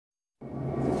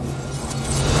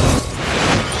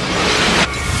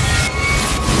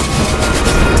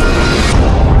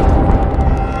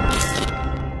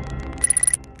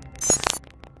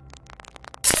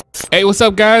Hey, what's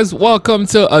up, guys? Welcome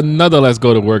to another Let's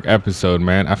Go to Work episode,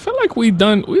 man. I feel like we've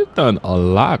done a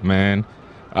lot, man.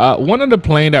 One of the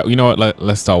plane that, you know what,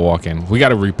 let's start walking. We got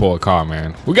to repo a car,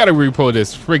 man. We got to repo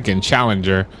this freaking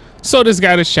Challenger. So this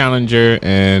guy is Challenger,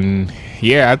 and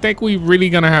yeah, I think we really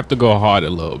gonna have to go hard a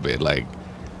little bit. Like,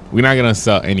 we're not gonna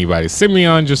sell anybody.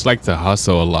 Simeon just like to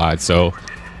hustle a lot, so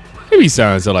maybe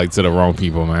selling to the wrong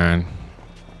people, man.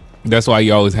 That's why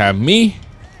you always have me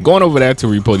going over there to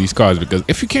repo these cars, because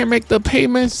if you can't make the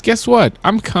payments, guess what?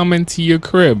 I'm coming to your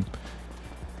crib.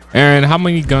 And how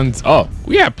many guns? Oh,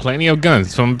 we have plenty of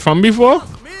guns from before.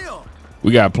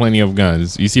 We got plenty of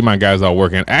guns. You see my guys are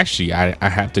working. Actually, I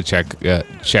have to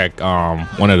check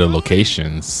one of the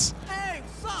locations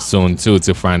soon too,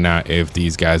 to find out if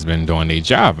these guys been doing their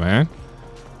job, man.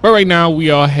 But right now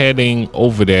we are heading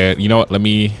over there. You know what?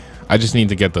 I just need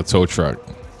to get the tow truck.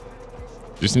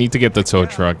 Just need to get the tow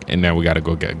truck, and then we gotta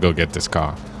go get this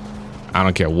car. I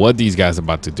don't care what these guys are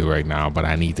about to do right now, but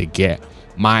I need to get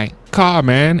my car,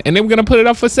 man. And then we're gonna put it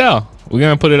up for sale. We're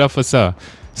gonna put it up for sale.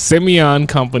 Simeon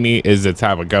Company is the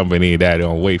type of company that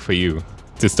don't wait for you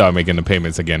to start making the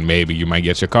payments again. Maybe you might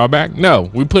get your car back.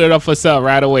 No, we put it up for sale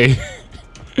right away.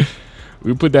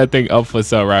 We put that thing up for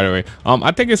sale right away.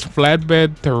 I think it's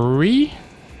flatbed 3.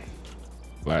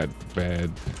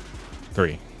 Flatbed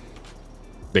 3.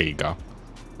 There you go.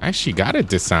 I actually got it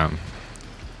this time.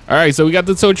 All right, so we got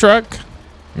the tow truck.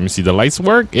 Let me see, the lights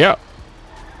work. Yep.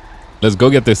 Let's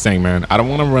go get this thing, man. I don't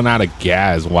want to run out of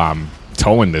gas while I'm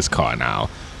towing this car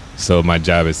now. So my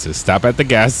job is to stop at the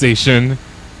gas station,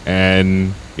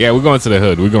 and yeah, we're going to the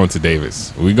hood. We're going to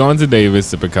Davis. We're going to Davis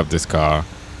to pick up this car.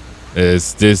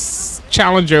 It's this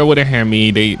Challenger with a Hemi.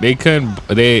 They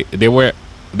were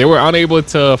unable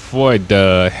to afford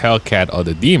the Hellcat or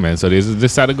the Demon, so they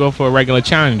decided to go for a regular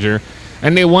Challenger.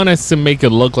 And they want us to make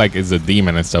it look like it's a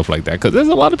Demon and stuff like that, because there's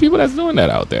a lot of people that's doing that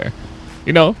out there.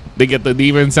 You know, they get the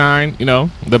Demon sign, you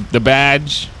know, the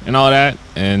badge and all that,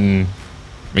 and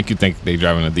make you think they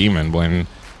driving a Demon, when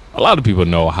a lot of people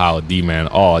know how a Demon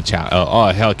or a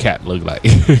Hellcat look like.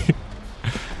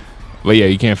 But yeah,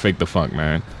 you can't fake the funk,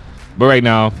 man. But right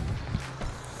now,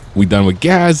 we done with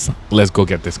gas. Let's go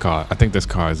get this car. I think this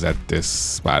car is at this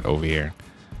spot over here.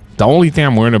 The only thing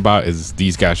I'm worried about is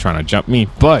these guys trying to jump me,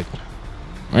 but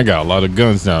I got a lot of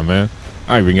guns now, man.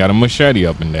 I even got a machete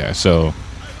up in there, so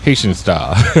Haitian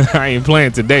style. I ain't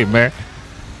playing today, man.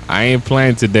 I ain't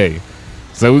playing today.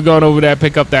 So we're going over there,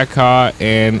 pick up that car,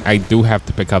 and I do have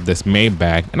to pick up this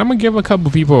Maybach, and I'm gonna give a couple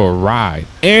people a ride,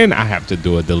 and I have to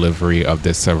do a delivery of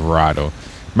this Silverado.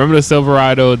 Remember the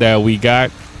Silverado that we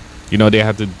got? You know, they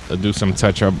have to do some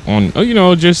touch up on, you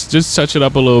know, just touch it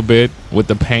up a little bit with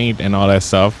the paint and all that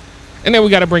stuff, and then we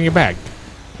got to bring it back.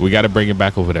 We got to bring it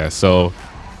back over there. So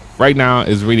right now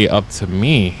is really up to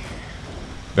me.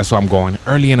 That's why I'm going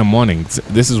early in the morning.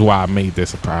 This is why I made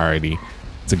this a priority,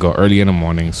 to go early in the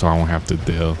morning so I won't have to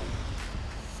deal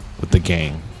with the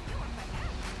gang.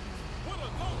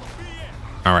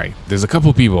 All right, there's a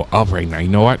couple people up right now. You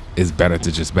know what? It's better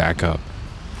to just back up.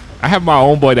 I have my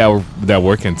own boy that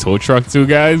work in tow truck too,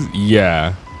 guys.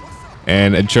 Yeah,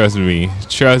 and trust me,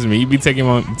 he be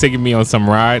taking me on some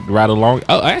ride along.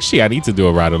 Oh, actually, I need to do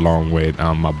a ride along with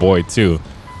my boy too,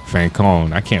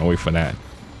 Fancone. I can't wait for that.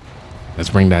 Let's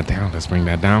bring that down. Let's bring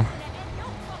that down.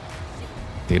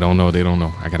 They don't know. They don't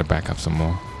know. I gotta back up some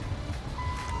more.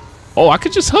 Oh, I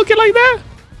could just hook it like that.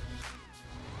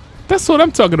 That's what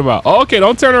I'm talking about. Oh, okay,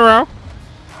 don't turn around.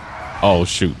 Oh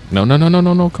shoot! No!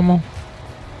 Come on.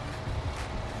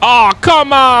 Oh,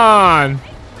 come on.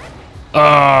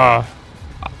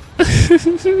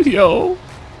 Yo.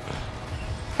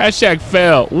 Hashtag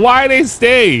fail. Why they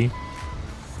stay?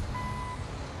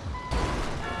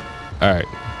 All right.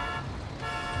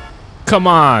 Come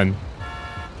on.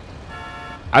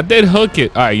 I did hook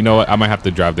it. All right, you know what? I might have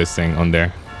to drive this thing on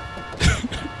there.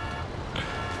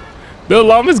 The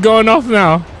alarm is going off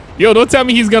now. Yo, don't tell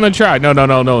me he's gonna try. No.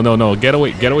 Get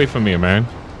away from me, man.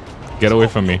 Get away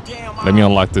from me. Let me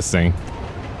unlock this thing.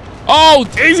 Oh,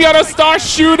 he's gonna start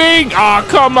shooting. Oh,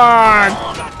 come on.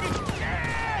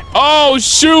 Oh,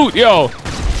 shoot, yo.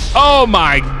 Oh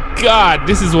my God.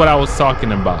 This is what I was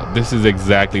talking about. This is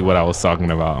exactly what I was talking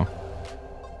about.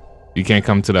 You can't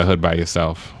come to the hood by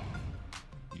yourself.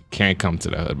 You can't come to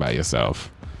the hood by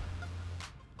yourself.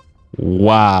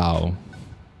 Wow.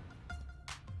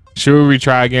 Should we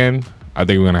retry again? I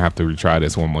think we're gonna have to retry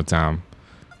this one more time.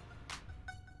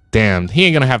 Damn, he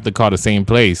ain't gonna have to call the same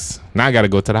place. Now I gotta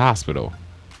go to the hospital.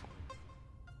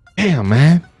 Damn,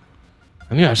 man.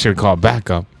 I knew I should have called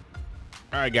backup.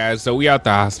 All right, guys, so we out the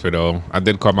hospital. I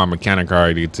did call my mechanic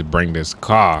already to bring this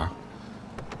car.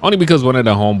 Only because one of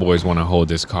the homeboys want to hold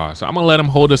this car. So I'm going to let him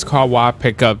hold this car while I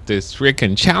pick up this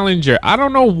freaking Challenger. I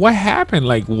don't know what happened.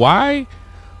 Like, why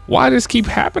this keep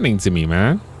happening to me,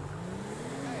 man?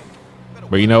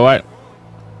 But you know what?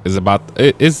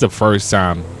 It's the first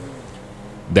time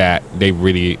that they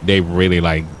really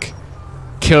like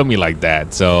kill me like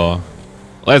that. So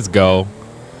let's go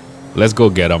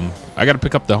get them. I got to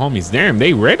pick up the homies. Damn,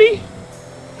 they ready?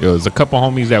 Yo, there's a couple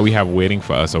homies that we have waiting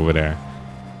for us over there.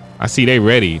 I see they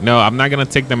ready. No, I'm not gonna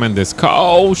take them in this car.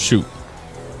 Oh shoot,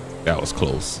 that was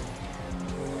close.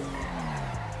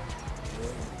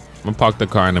 I'm gonna park the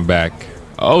car in the back.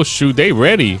 Oh shoot, they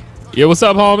ready. Yo, what's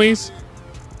up, homies?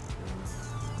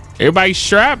 Everybody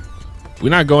strapped? We're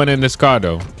not going in this car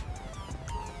though.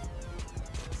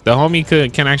 The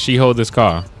homie can actually hold this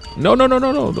car. No.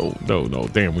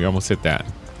 Damn, we almost hit that.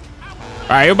 All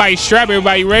right, everybody strapped.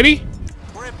 Everybody ready?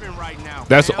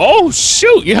 That's, oh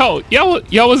shoot, yo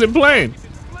wasn't playing.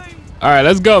 All right,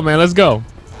 let's go, man. Let's go.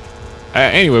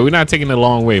 Anyway, we're not taking the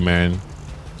long way, man.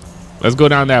 Let's go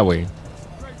down that way.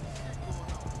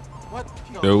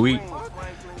 So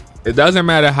it doesn't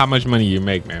matter how much money you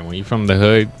make, man. When you're from the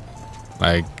hood,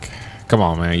 like, come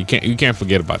on, man. You can't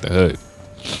forget about the hood.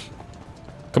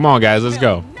 Come on, guys, let's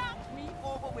go.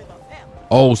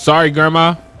 Oh, sorry,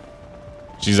 grandma.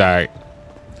 She's all right.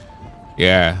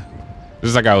 Yeah.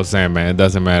 Just like I was saying, man, it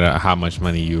doesn't matter how much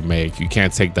money you make. You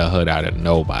can't take the hood out of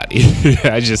nobody.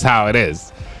 That's just how it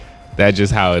is. That's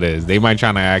just how it is. They might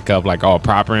try to act up like all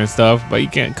proper and stuff, but you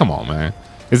can't. Come on, man.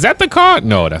 Is that the car?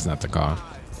 No, that's not the car.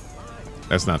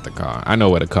 That's not the car. I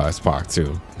know where the car is parked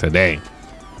to today.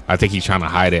 I think he's trying to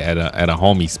hide it at a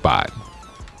homie spot.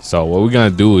 So what we're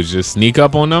going to do is just sneak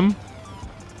up on them.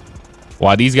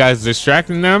 While these guys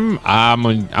distracting them,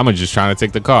 I'm just trying to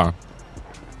take the car.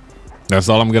 That's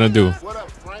all I'm gonna do.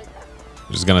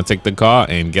 Just gonna take the car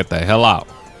and get the hell out.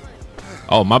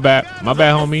 Oh, my bad,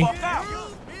 homie.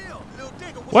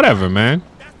 Whatever, man.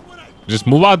 Just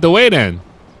move out the way then.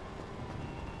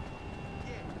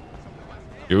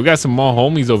 Yeah, we got some more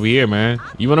homies over here, man.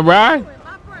 You wanna ride?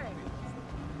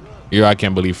 Yo, I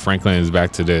can't believe Franklin is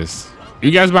back to this.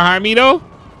 You guys behind me though?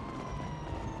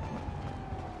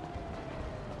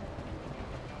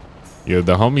 Yo,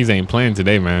 the homies ain't playing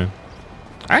today, man.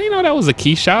 I didn't know that was a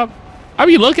key shop. I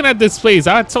be looking at this place.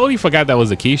 I totally forgot that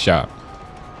was a key shop.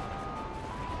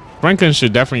 Franklin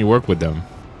should definitely work with them.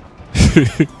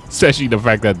 Especially the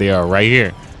fact that they are right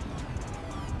here.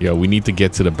 Yo, we need to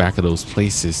get to the back of those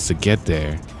places to get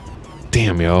there.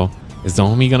 Damn, yo. Is the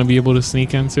homie gonna be able to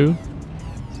sneak in too?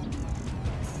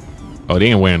 Oh, they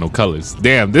ain't wearing no colors.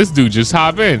 Damn, this dude just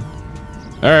hop in.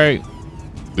 All right.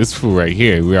 This fool right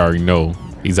here, we already know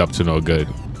he's up to no good.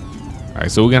 All right,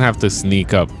 so we're gonna have to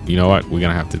sneak up. You know what? We're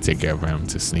gonna have to take care of him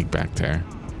to sneak back there.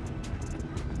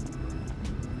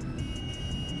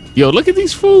 Yo, look at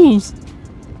these fools.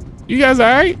 You guys all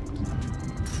right?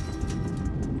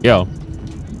 Yo.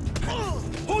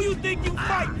 Who you think you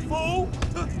fight, fool?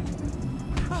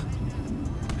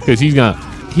 Cause he's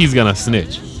gonna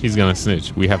snitch. He's gonna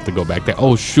snitch. We have to go back there.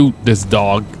 Oh shoot, this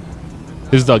dog.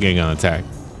 This dog ain't gonna attack.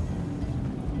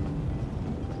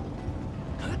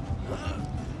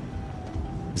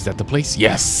 Is that the place?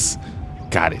 Yes.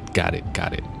 Got it.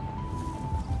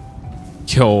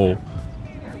 Yo,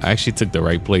 I actually took the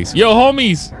right place. Yo,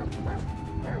 homies.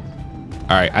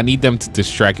 All right, I need them to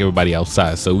distract everybody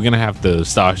outside. So we're gonna have to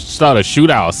start a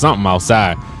shootout or something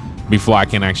outside before I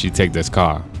can actually take this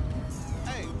car.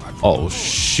 Oh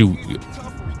shoot.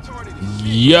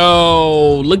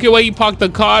 Yo, look at where you parked the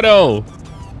car though.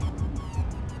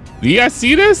 Do you guys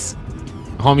see this?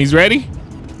 Homies ready?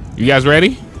 You guys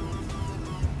ready?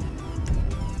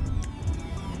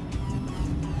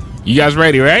 You guys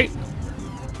ready, right?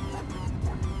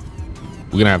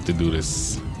 We're gonna have to do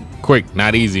this quick,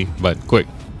 not easy, but quick.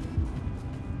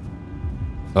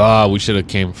 Oh, we should have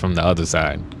came from the other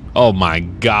side. Oh my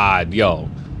God, yo.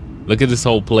 Look at this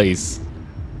whole place.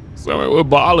 So we're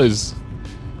ballers.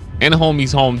 And the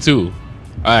homie's home too.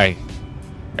 All right.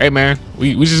 Hey man,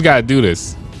 we just gotta do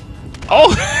this.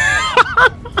 Oh.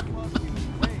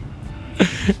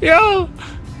 Yo,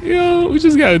 we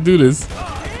just gotta do this.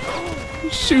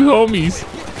 Shoot homies.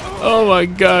 Oh my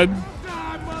God.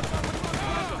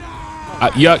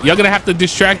 Y'all gonna have to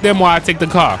distract them while I take the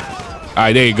car. All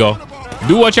right, there you go.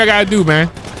 Do what y'all gotta do, man.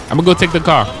 I'm gonna go take the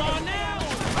car.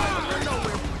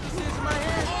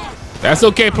 That's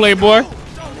okay, Playboy.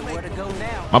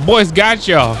 My boys got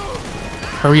y'all.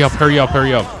 Hurry up.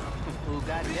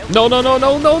 No.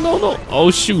 Oh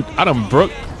shoot, I done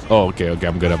broke. Oh, okay,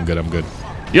 I'm good.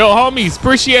 Yo, homies,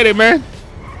 appreciate it, man.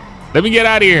 Let me get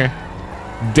out of here.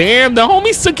 Damn, the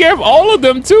homies took care of all of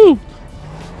them too.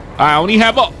 All I only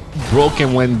have a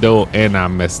broken window and I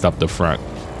messed up the front.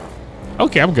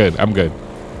 Okay, I'm good. I'm good.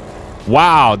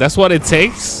 Wow, that's what it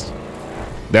takes.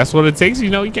 That's what it takes.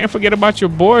 You know, you can't forget about your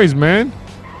boys, man.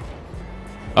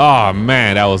 Oh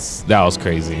man, that was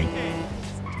crazy.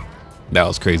 That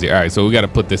was crazy. All right, so we got to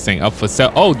put this thing up for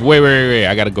sale. Oh, wait.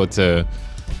 I got to go to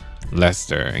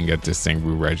Leicester and get this thing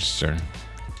re-registered.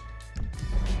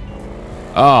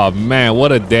 Oh man,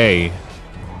 what a day.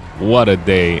 What a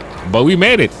day. But we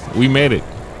made it. We made it.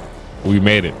 We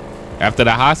made it. After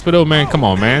the hospital, man, come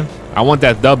on, man. I want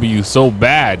that W so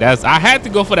bad. I had to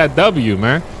go for that W,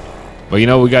 man. But you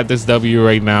know, we got this W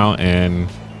right now, and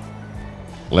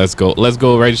let's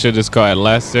go register this car at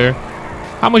Leicester.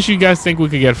 How much you guys think we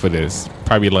could get for this?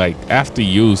 Probably like after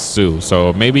use too.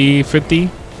 So maybe 50,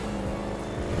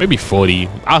 maybe 40.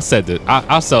 I'll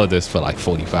sell this for like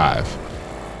 45.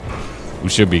 We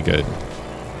should be good.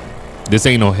 This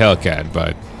ain't no Hellcat,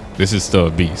 but this is still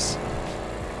a beast.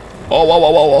 Oh,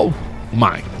 whoa.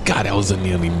 My God, that was a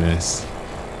nearly miss.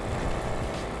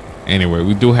 Anyway,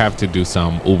 we do have to do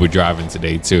some Uber driving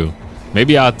today too.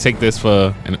 Maybe I'll take this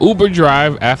for an Uber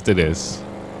drive after this,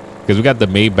 because we got the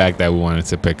Maybach that we wanted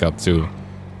to pick up too.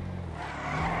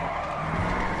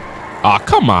 Oh,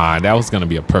 come on. That was going to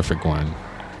be a perfect one.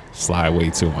 Slide way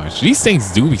too much. These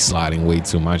things do be sliding way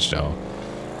too much though.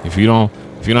 If you don't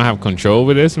have control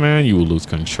over this, man, you will lose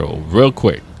control real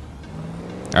quick.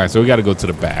 All right, so we got to go to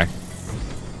the back.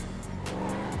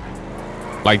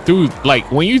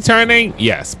 Like when you turning,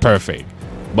 yes, perfect.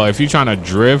 But if you're trying to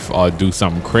drift or do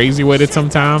something crazy with it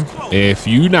sometime, if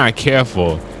you're not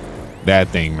careful, that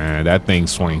thing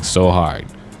swings so hard.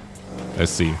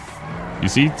 Let's see. You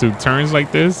see two turns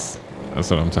like this? That's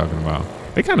what I'm talking about.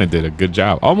 They kind of did a good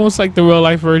job. Almost like the real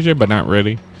life version, but not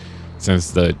really,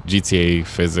 since the GTA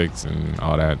physics and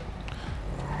all that.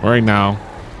 Right now,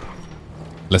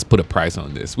 let's put a price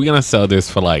on this. We're gonna sell this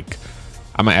for like,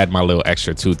 I'm gonna add my little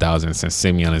extra 2,000 since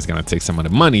Simeon is gonna take some of the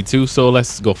money too. So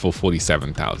let's go for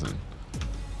 47,000.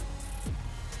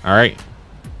 All right,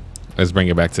 let's bring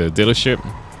it back to the dealership.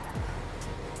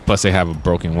 Plus they have a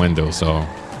broken window, so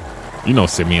you know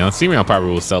Simeon probably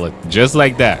will sell it just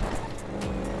like that.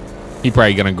 He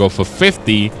probably gonna go for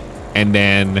 50 and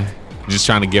then just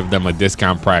trying to give them a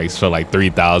discount price for like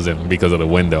 3,000 because of the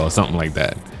window or something like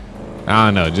that. I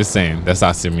don't know, just saying. That's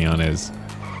how Simeon is.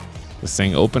 This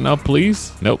thing open up,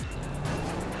 please. Nope.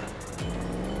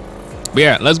 But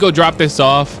yeah, let's go drop this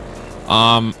off.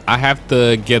 I have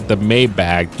to get the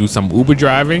Maybach, do some Uber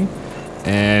driving,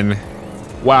 and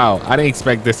wow, I didn't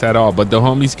expect this at all. But the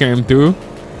homies came through.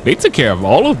 They took care of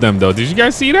all of them though. Did you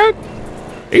guys see that?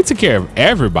 They took care of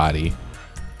everybody.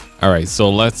 All right, so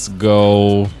let's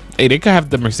go. Hey, they could have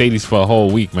the Mercedes for a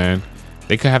whole week, man.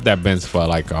 They could have that Benz for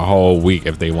like a whole week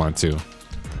if they want to,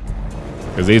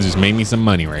 because they just made me some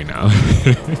money right now.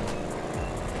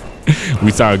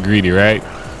 We sound greedy, right?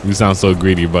 We sound so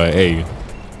greedy, but hey,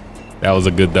 that was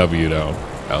a good W though.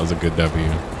 That was a good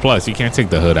W. Plus, you can't take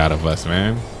the hood out of us,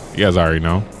 man. You guys already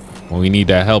know. When we need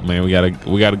that help, man, we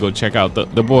gotta go check out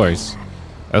the boys.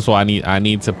 That's why I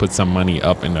need to put some money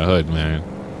up in the hood, man.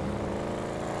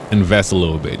 Invest a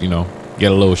little bit, you know,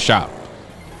 get a little shop.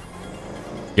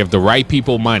 Give the right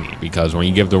people money, because when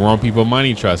you give the wrong people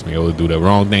money, trust me, it will do the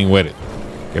wrong thing with it.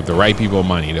 Give the right people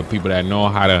money, the people that know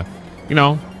how to, you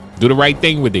know, do the right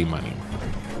thing with their money.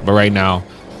 But right now,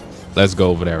 let's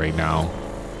go over there right now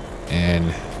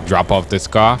and drop off this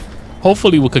car.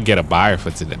 Hopefully we could get a buyer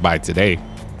for by today.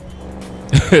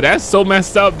 That's so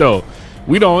messed up though.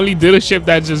 We the only dealership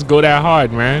that just go that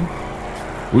hard, man.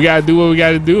 We gotta do what we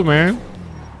gotta do, man.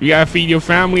 You gotta feed your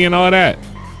family and all that.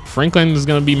 Franklin is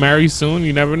gonna be married soon.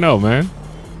 You never know, man.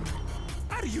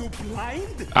 Are you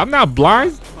blind? I'm not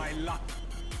blind.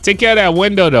 Take care of that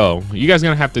window though. You guys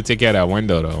gonna have to take care of that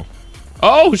window though.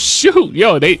 Oh shoot,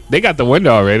 yo, they got the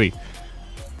window already.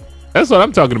 That's what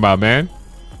I'm talking about, man.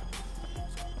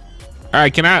 All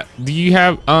right, do you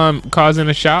have cars in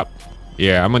the shop?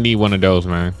 Yeah, I'm gonna need one of those,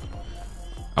 man.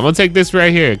 I'm gonna take this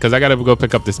right here because I gotta go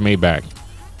pick up this Maybach.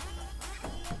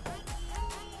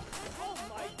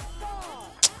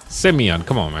 Simeon,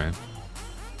 come on, man.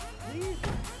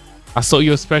 I saw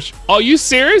you a special. Oh, you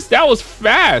serious? That was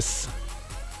fast.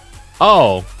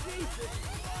 Oh,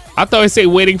 I thought it said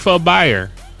waiting for a buyer.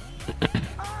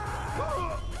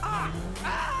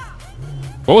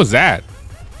 What was that?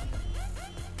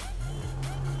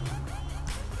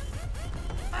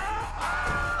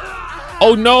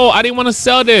 Oh no, I didn't want to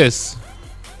sell this.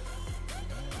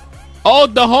 Oh,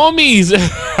 the homies.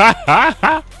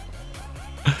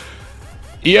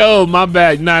 Yo, my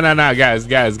bad. Nah, guys.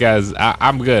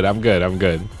 I'm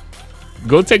good.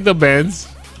 Go take the Benz.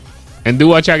 and do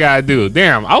what y'all gotta do.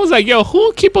 Damn, I was like, yo,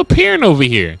 who keep appearing over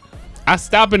here? I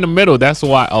stop in the middle. That's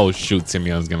why. Oh shoot,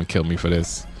 Simeon's gonna kill me for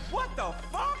this. What the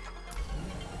fuck?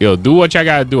 Yo, do what y'all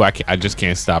gotta do. I just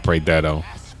can't stop right there though.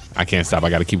 I can't stop. I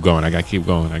gotta keep going. I gotta keep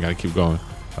going. I gotta keep going.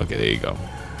 Okay, there you go.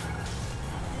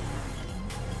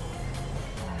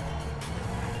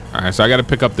 All right, so I gotta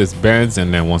pick up this Benz,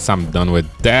 and then once I'm done with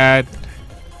that,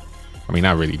 I mean,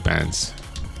 not really Benz,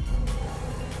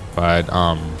 but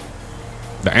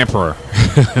the Emperor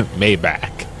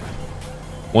Maybach.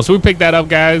 Once we pick that up,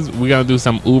 guys, we're gonna do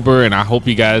some Uber, and I hope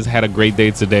you guys had a great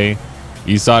day today.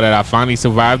 You saw that I finally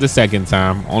survived the second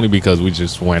time, only because we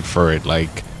just went for it.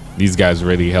 Like, these guys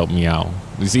really helped me out.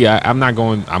 You see, I'm not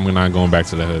going back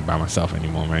to the hood by myself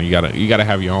anymore, man. You gotta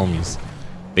have your homies.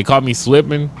 They caught me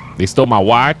slipping. They stole my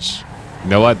watch. You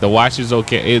know what? The watch is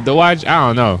okay. The watch, I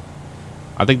don't know.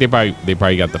 I think they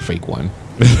probably got the fake one.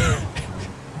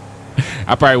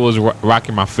 I probably was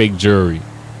rocking my fake jewelry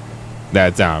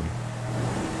that time.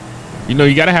 You know,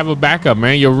 you gotta have a backup,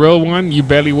 man. Your real one, you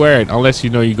barely wear it unless you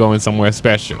know you're going somewhere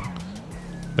special.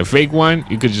 The fake one,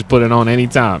 you could just put it on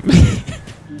anytime.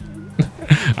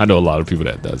 I know a lot of people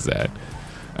that does that.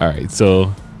 All right,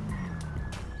 so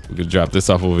we could drop this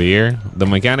off over here. The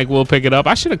mechanic will pick it up.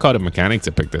 I should have called a mechanic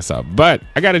to pick this up, but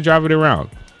I got to drive it around.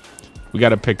 We got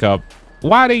to pick up.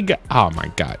 Why they got? Oh my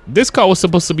God. This car was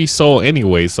supposed to be sold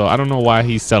anyway, so I don't know why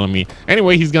he's selling me.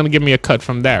 Anyway, he's going to give me a cut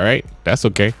from that, right? That's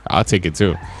okay. I'll take it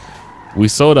too. We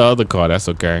sold the other car. That's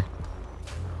okay.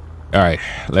 All right.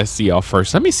 Let's see y'all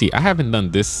first. Let me see. I haven't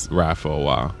done this ride for a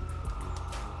while.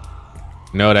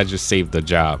 No, that just saved the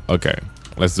job. Okay.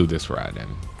 Let's do this ride then.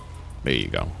 There you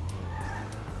go.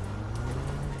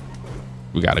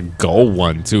 We got a gold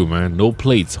one too, man. No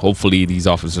plates. Hopefully these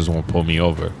officers won't pull me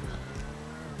over.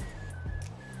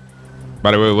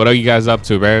 By the way, what are you guys up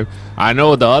to, man? I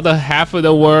know the other half of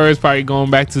the world is probably going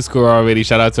back to school already.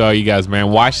 Shout out to all you guys, man.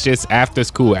 Watch this after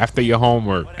school, after your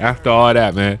homework, after all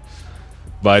that, man.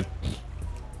 But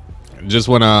just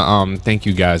want to thank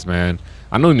you guys, man.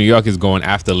 I know New York is going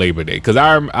after Labor Day, because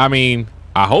I mean,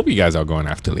 I hope you guys are going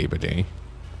after Labor Day.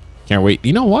 Can't wait.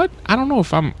 You know what? I don't know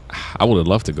if I would have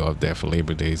loved to go up there for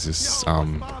Labor Days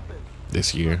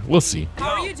this year. We'll see. How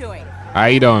are you doing? How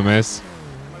you doing, miss?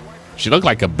 She looked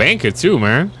like a banker too,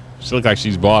 man. She looked like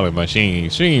she's balling, but she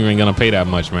ain't even gonna pay that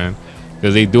much, man.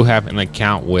 Because they do have an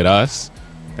account with us.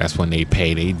 That's when they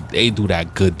pay. They do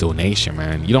that good donation,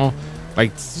 man. You don't,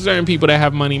 like certain people that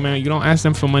have money, man, you don't ask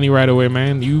them for money right away,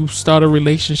 man. You start a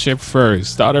relationship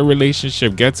first. Start a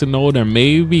relationship. Get to know them.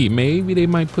 Maybe they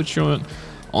might put you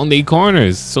on their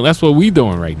corners. So that's what we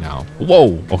doing right now.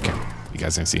 Whoa. Okay. You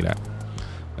guys didn't see that.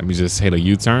 Let me just hit a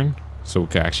U-turn so we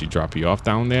can actually drop you off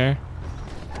down there.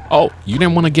 Oh, you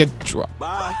didn't want to get dropped.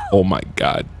 Oh my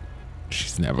God.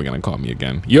 She's never gonna call me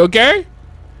again. You okay?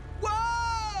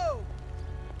 Whoa!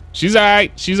 She's all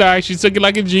right. She's all right. She took it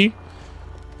like a G.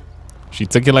 She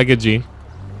took it like a G.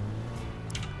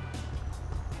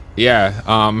 Yeah.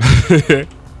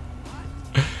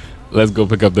 Let's go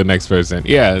pick up the next person.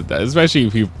 Yeah, especially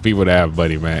if people that have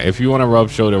money, man. If you want to rub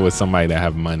shoulder with somebody that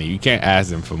have money, you can't ask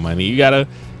them for money. You gotta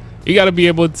be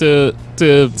able to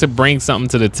bring something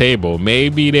to the table.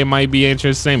 Maybe they might be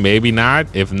interesting, maybe not.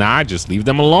 If not, just leave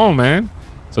them alone, man.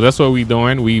 So that's what we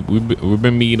doing. We've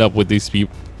been meeting up with these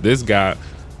people, this guy,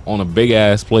 on a big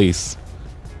ass place.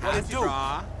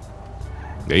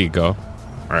 There you go. All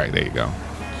right, there you go.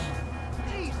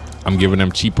 I'm giving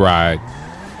them cheap ride,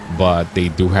 but they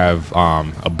do have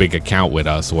a big account with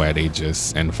us where they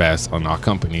just invest on our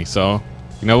company. So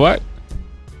you know what?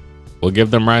 We'll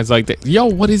give them rides like that. Yo,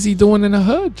 what is he doing in the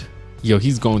hood? Yo,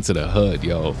 he's going to the hood,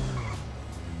 yo.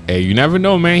 Hey, you never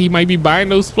know, man. He might be buying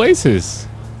those places.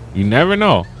 You never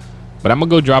know. But I'm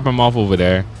gonna go drop him off over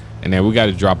there, and then we got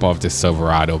to drop off this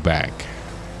Silverado back.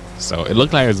 So it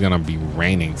looked like it's gonna be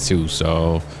raining too,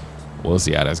 so we'll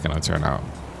see how that's gonna turn out.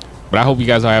 But I hope you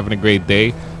guys are having a great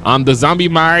day. The zombie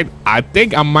mod, I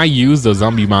think I might use the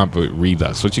zombie mod for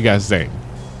Redux. What you guys think?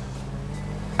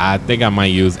 I think I might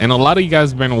use, and a lot of you guys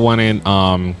have been wanting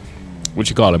what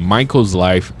you call it, Michael's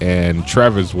Life and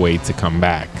Trevor's Way to come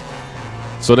back.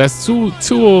 So that's two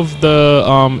of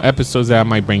the episodes that I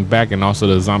might bring back, and also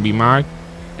the zombie mod,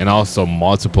 and also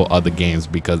multiple other games,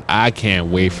 because I can't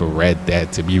wait for Red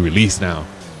Dead to be released now.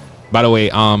 By the way,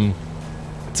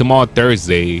 tomorrow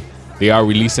Thursday they are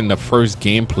releasing the first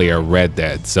gameplay of Red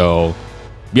Dead, so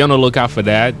be on the lookout for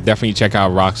that. Definitely check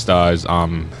out Rockstar's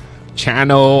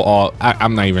channel, or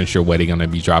I'm not even sure where they're gonna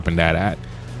be dropping that at,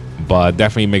 but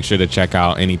definitely make sure to check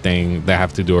out anything that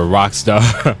have to do with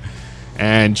Rockstar.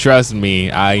 And trust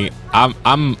me,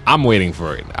 I'm waiting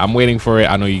for it. I'm waiting for it.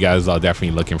 I know you guys are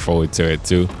definitely looking forward to it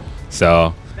too.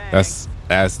 So That's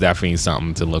definitely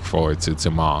something to look forward to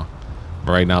tomorrow.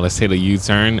 But right now, let's hit a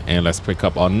U-turn and let's pick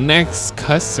up our next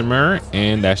customer,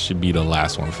 and that should be the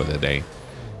last one for the day.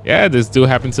 Yeah, this dude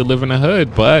happened to live in the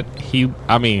hood, but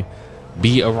I mean,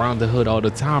 be around the hood all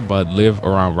the time, but live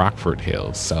around Rockford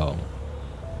Hills. So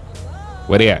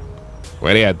where they at?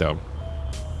 Where they at though?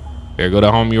 There go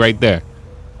the homie right there.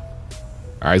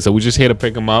 All right, so we just here to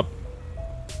pick him up,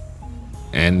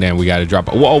 and then we got to drop.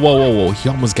 Whoa, whoa, whoa, whoa! He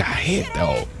almost got hit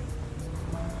though.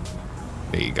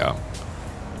 There you go.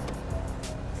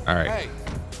 All right, hey.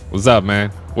 What's up, man?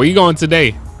 Where you going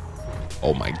today?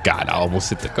 Oh my God, I almost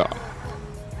hit the car.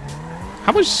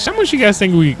 How much you guys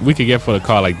think we could get for a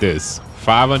car like this?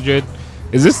 500?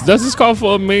 Does this call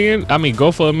for $1 million? I mean,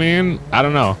 go for $1 million? I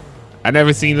don't know. I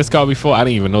never seen this car before. I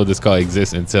didn't even know this car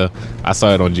exists until I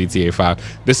saw it on GTA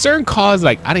 5. There's certain cars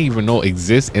like I didn't even know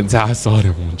exist until I saw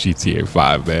them on GTA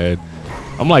 5, man.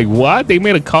 I'm like, what? They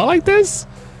made a car like this?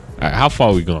 All right, how far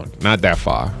are we going? Not that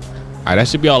far. All right, that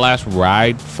should be our last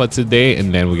ride for today,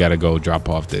 and then we gotta go drop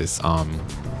off this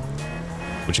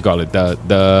what you call it,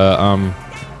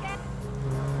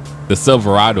 the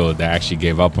Silverado that actually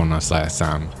gave up on us last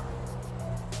time.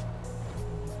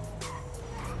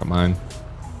 Come on.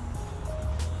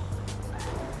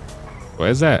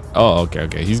 Where's that? Oh,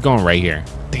 okay. He's going right here.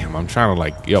 Damn, I'm trying to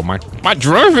like, yo, my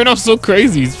driving up so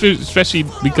crazy, especially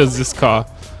because this car,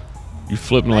 you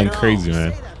flipping like crazy,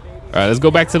 man. All right, let's go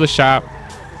back to the shop.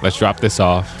 Let's drop this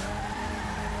off.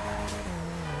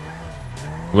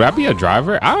 Would I be a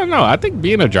driver? I don't know. I think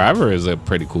being a driver is a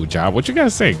pretty cool job. What you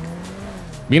guys think?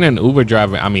 Being an Uber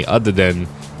driver, I mean, other than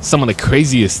some of the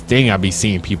craziest thing I be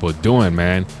seeing people doing,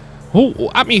 man. Who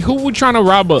would try to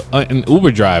rob an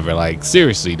Uber driver? Like,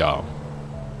 seriously, though.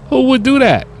 Who would do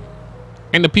that?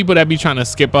 And the people that be trying to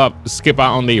skip out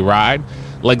on their ride,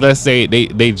 like let's say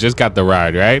they just got the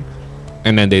ride, right?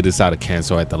 And then they decide to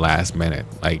cancel at the last minute,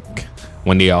 like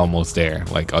when they're almost there.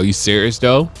 Like, are you serious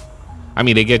though? I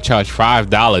mean, they get charged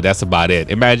 $5. That's about it.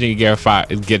 Imagine you get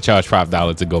charged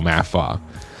 $5 to go mad far.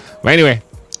 But anyway,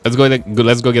 let's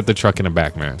go get the truck in the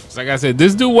back, man. So like I said,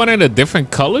 this dude wanted a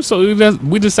different color, so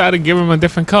we decided to give him a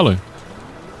different color.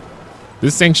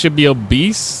 This thing should be a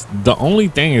beast. The only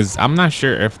thing is, I'm not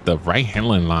sure if the right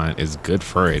handling line is good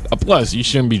for it. Plus, you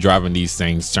shouldn't be driving these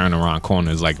things turn around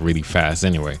corners like really fast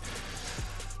anyway.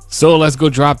 So let's go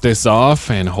drop this off,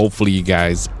 and hopefully you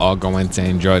guys are going to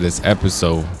enjoy this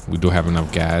episode. We do have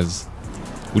enough gas.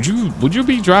 Would you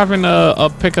be driving a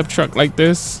pickup truck like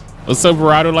this, a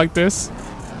Silverado like this?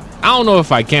 I don't know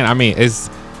if I can. I mean,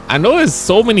 I know there's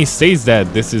so many states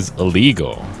that this is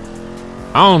illegal.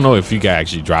 I don't know if you can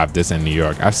actually drive this in New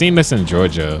York. I've seen this in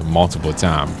Georgia multiple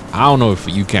times. I don't know if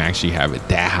you can actually have it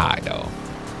that high though.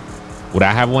 Would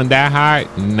I have one that high?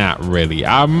 Not really.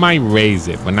 I might raise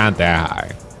it, but not that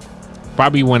high.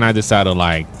 Probably when I decide to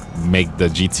like make the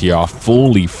GTR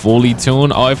fully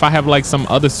tuned, or if I have like some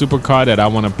other supercar that I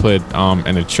want to put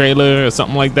in a trailer or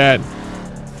something like that,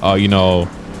 or you know,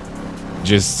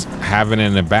 just have it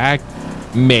in the back,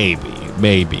 maybe.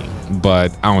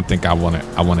 But I don't think I want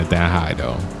it that high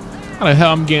though. How the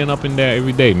hell I'm getting up in there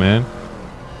every day, man?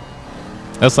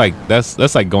 That's like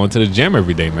going to the gym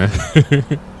every day, man.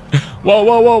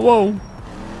 Whoa.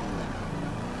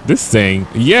 This thing,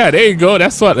 yeah, there you go.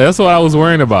 That's what I was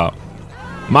worrying about.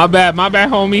 My bad,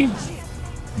 homie.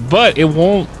 But it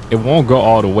won't go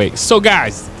all the way. So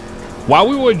guys, while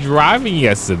we were driving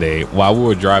yesterday,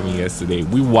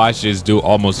 we watched this dude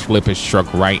almost flip his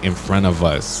truck right in front of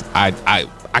us.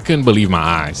 I couldn't believe my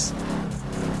eyes.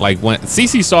 Like when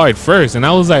Cece saw it first, and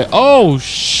I was like, oh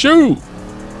shoot.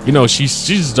 You know, she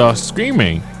started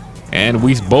screaming, and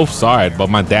we both saw it,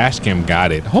 but my dash cam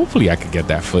got it. Hopefully I could get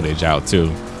that footage out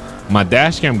too. My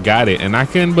dash cam got it, and I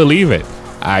couldn't believe it.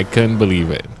 I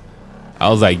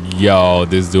was like, yo,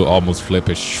 this dude almost flipped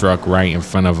his truck right in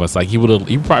front of us. Like he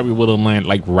probably would have landed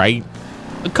like right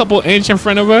a couple inches in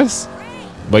front of us.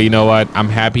 But you know what? I'm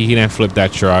happy he didn't flip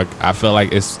that truck. I feel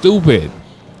like it's stupid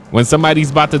when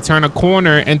somebody's about to turn a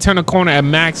corner at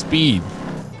max speed.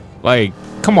 Like,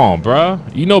 come on, bro.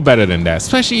 You know better than that,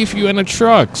 especially if you're in a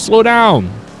truck. Slow down.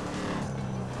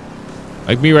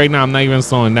 Like me right now, I'm not even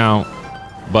slowing down.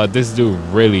 But this dude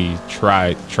really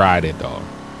tried it though.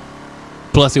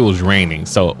 Plus it was raining.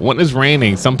 So when it's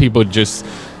raining, some people just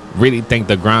really think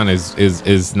the ground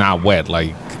is not wet.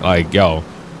 Like yo,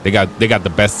 they got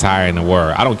the best tire in the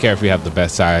world. I don't care if you have the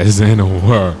best tires in the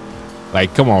world.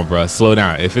 Like, come on, bro, slow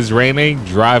down. If it's raining,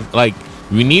 drive. Like,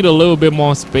 you need a little bit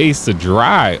more space to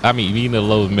drive. I mean, you need a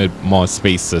little bit more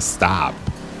space to stop.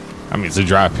 I mean, to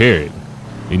drive, period.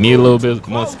 You need a little bit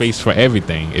more space for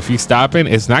everything. If you stopping,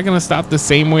 it's not gonna stop the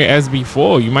same way as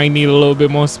before. You might need a little bit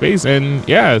more space. And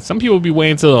yeah, some people be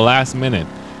waiting till the last minute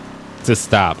to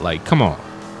stop. Like, come on.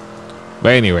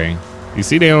 But anyway, you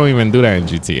see, they don't even do that in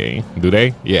GTA, do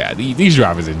they? Yeah, these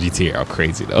drivers in GTA are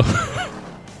crazy though.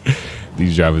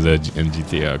 These drivers in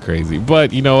GTA are crazy.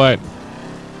 But you know what?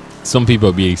 Some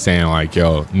people be saying like,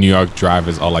 yo, New York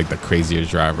drivers are like the craziest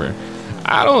driver.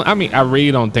 I mean, I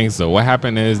really don't think so. What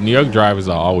happened is New York drivers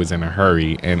are always in a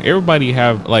hurry, and everybody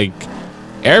have like,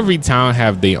 every town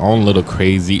have their own little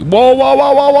crazy. Whoa, whoa,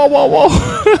 whoa, whoa, whoa, whoa,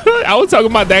 whoa. I was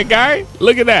talking about that guy.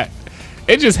 Look at that.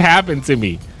 It just happened to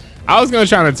me. I was gonna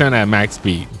try to turn at max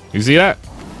speed. You see that?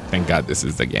 Thank God this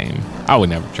is the game. I would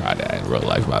never try that in real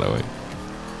life, by the way.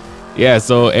 Yeah,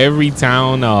 so every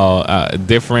town,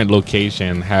 different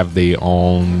location have their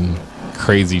own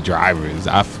crazy drivers.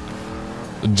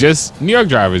 Just New York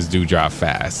drivers do drive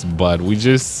fast, but we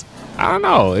just, I don't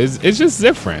know, it's just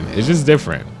different. It's just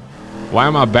different. Why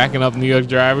am I backing up New York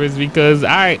drivers? Because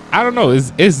I don't know,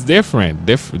 it's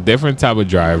different type of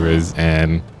drivers,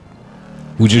 and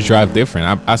we just drive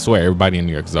different. I swear everybody in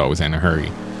New York is always in a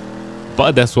hurry,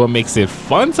 but that's what makes it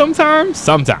fun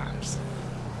sometimes.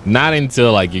 Not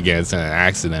until like you get into an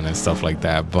accident and stuff like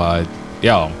that. But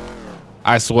yo,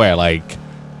 I swear, like,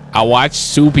 I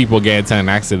watched 2 people get into an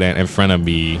accident in front of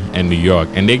me in New York,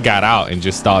 and they got out and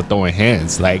just started throwing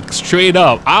hands, like straight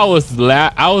up. I was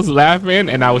laughing,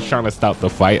 and I was trying to stop the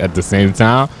fight at the same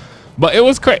time. But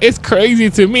it's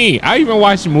crazy to me. I even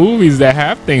watch movies that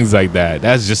have things like that.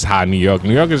 That's just how New York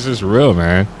is just real,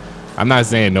 man. I'm not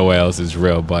saying nowhere else is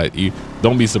real, but you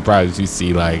don't be surprised if you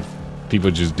see like people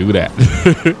just do that.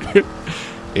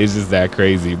 It's just that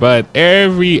crazy. But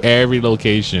every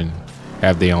location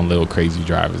have their own little crazy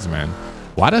drivers, man.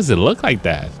 Why does it look like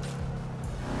that?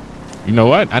 You know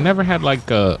what? I never had like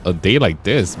a day like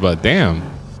this, but damn,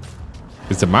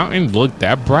 does the mountain look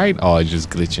that bright, or it's just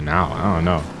glitching out? I don't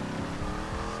know.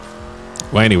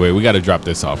 Well, anyway, we got to drop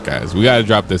this off, guys. We got to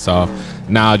drop this off.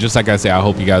 Now, just like I said, I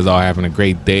hope you guys all having a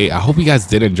great day. I hope you guys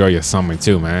did enjoy your summer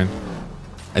too, man.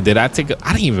 And I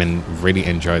didn't even really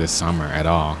enjoy the summer at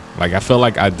all. Like, I feel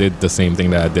like I did the same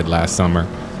thing that I did last summer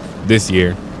this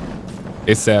year,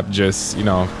 except just, you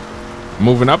know,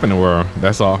 moving up in the world.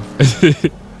 That's all.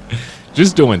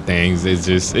 Just doing things. It's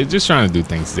just trying to do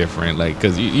things different. Like,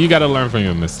 because you got to learn from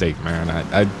your mistake,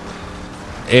 man.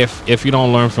 If you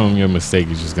don't learn from your mistake,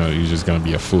 you're just gonna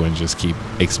be a fool and just keep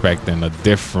expecting a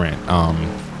different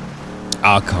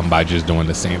outcome by just doing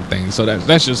the same thing. So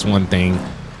that's just one thing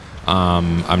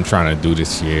I'm trying to do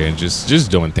this year, and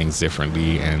just doing things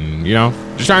differently, and you know,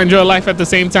 just trying to enjoy life at the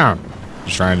same time.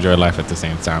 Just try to enjoy life at the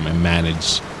same time and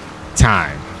manage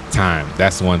time.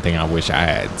 That's one thing I wish I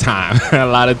had. Time. A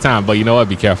lot of time. But you know what?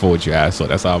 Be careful what you ask. So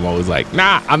that's why I'm always like,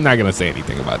 nah, I'm not gonna say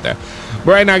anything about that.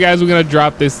 But right now, guys, we're gonna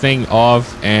drop this thing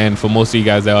off, and for most of you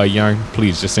guys that are young,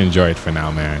 please just enjoy it for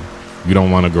now, man. You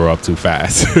don't want to grow up too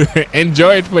fast.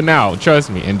 Enjoy it for now.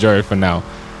 Trust me, enjoy it for now.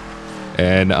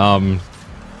 And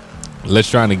let's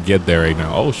try to get there right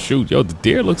now. Oh shoot, yo, the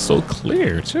deer looks so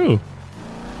clear too.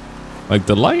 Like,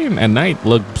 the light at night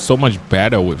look so much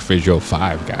better with Visual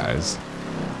 5, guys.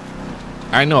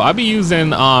 I know I'll be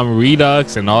using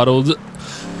Redux and all those.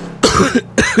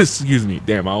 Excuse me,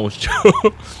 damn, I almost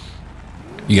choked.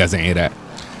 You guys didn't hear that.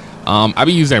 I'll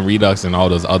be using Redux and all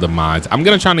those other mods. I'm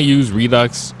gonna try to use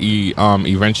Redux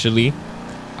eventually.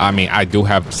 I mean, I do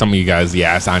have some of you guys.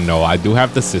 Yes, I know I do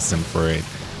have the system for it,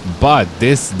 but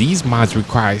these mods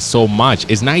require so much.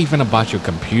 It's not even about your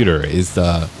computer. It's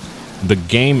the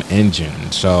game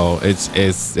engine. So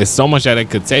it's so much that it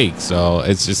could take. So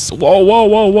it's just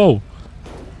whoa.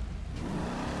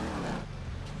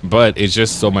 But it's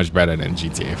just so much better than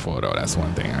GTA 4 though. That's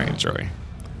one thing I enjoy.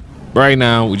 But right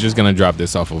now, we're just gonna drop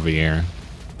this off over here.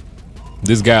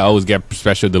 This guy always get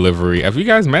special delivery. Have you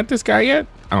guys met this guy yet?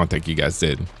 I don't think you guys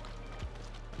did.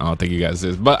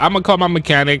 But I'm gonna call my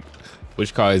mechanic.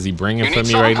 Which car is he bringing for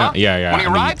me right now? Yeah.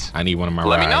 I need one of my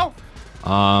rides. Let me know.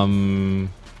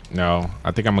 No,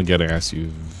 I think I'm gonna get an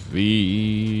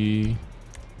SUV.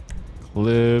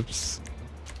 Clips.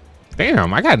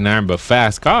 Damn, I got 9 but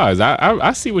fast cars.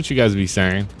 I see what you guys be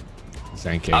saying.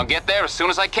 I'll get there as soon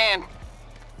as I can.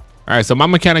 All right, so my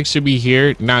mechanic should be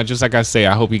here now. Just like I say,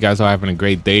 I hope you guys are having a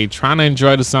great day. Trying to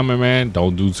enjoy the summer, man.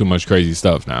 Don't do too much crazy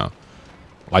stuff now.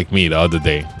 Like me the other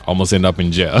day, almost end up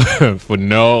in jail for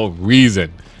no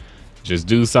reason. Just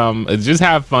do some. Just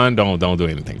have fun. Don't do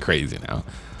anything crazy now.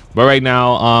 But right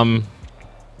now,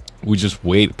 we just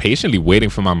patiently waiting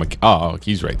for my oh,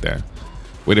 he's right there.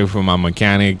 Waiting for my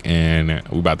mechanic, and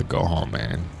we about to go home,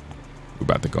 man. We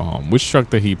about to go home. Which truck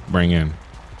did he bring in?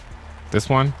 This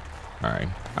one? All right.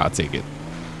 I'll take it.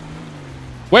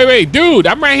 Wait, dude,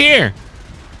 I'm right here.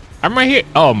 I'm right here.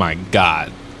 Oh my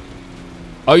God.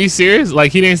 Are you serious?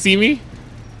 Like he didn't see me?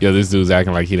 Yo, this dude's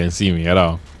acting like he didn't see me at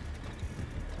all.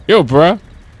 Yo, bruh.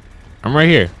 I'm right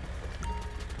here.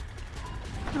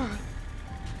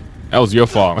 That was your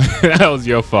fault. That was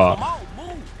your fault.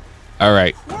 All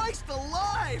right.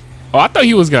 Oh, I thought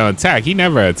he was gonna attack. He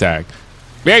never attacked.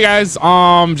 But yeah, guys,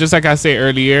 just like I said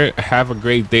earlier, have a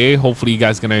great day. Hopefully you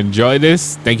guys gonna enjoy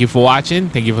this. Thank you for watching.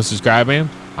 Thank you for subscribing.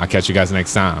 I'll catch you guys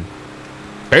next time.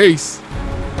 Peace.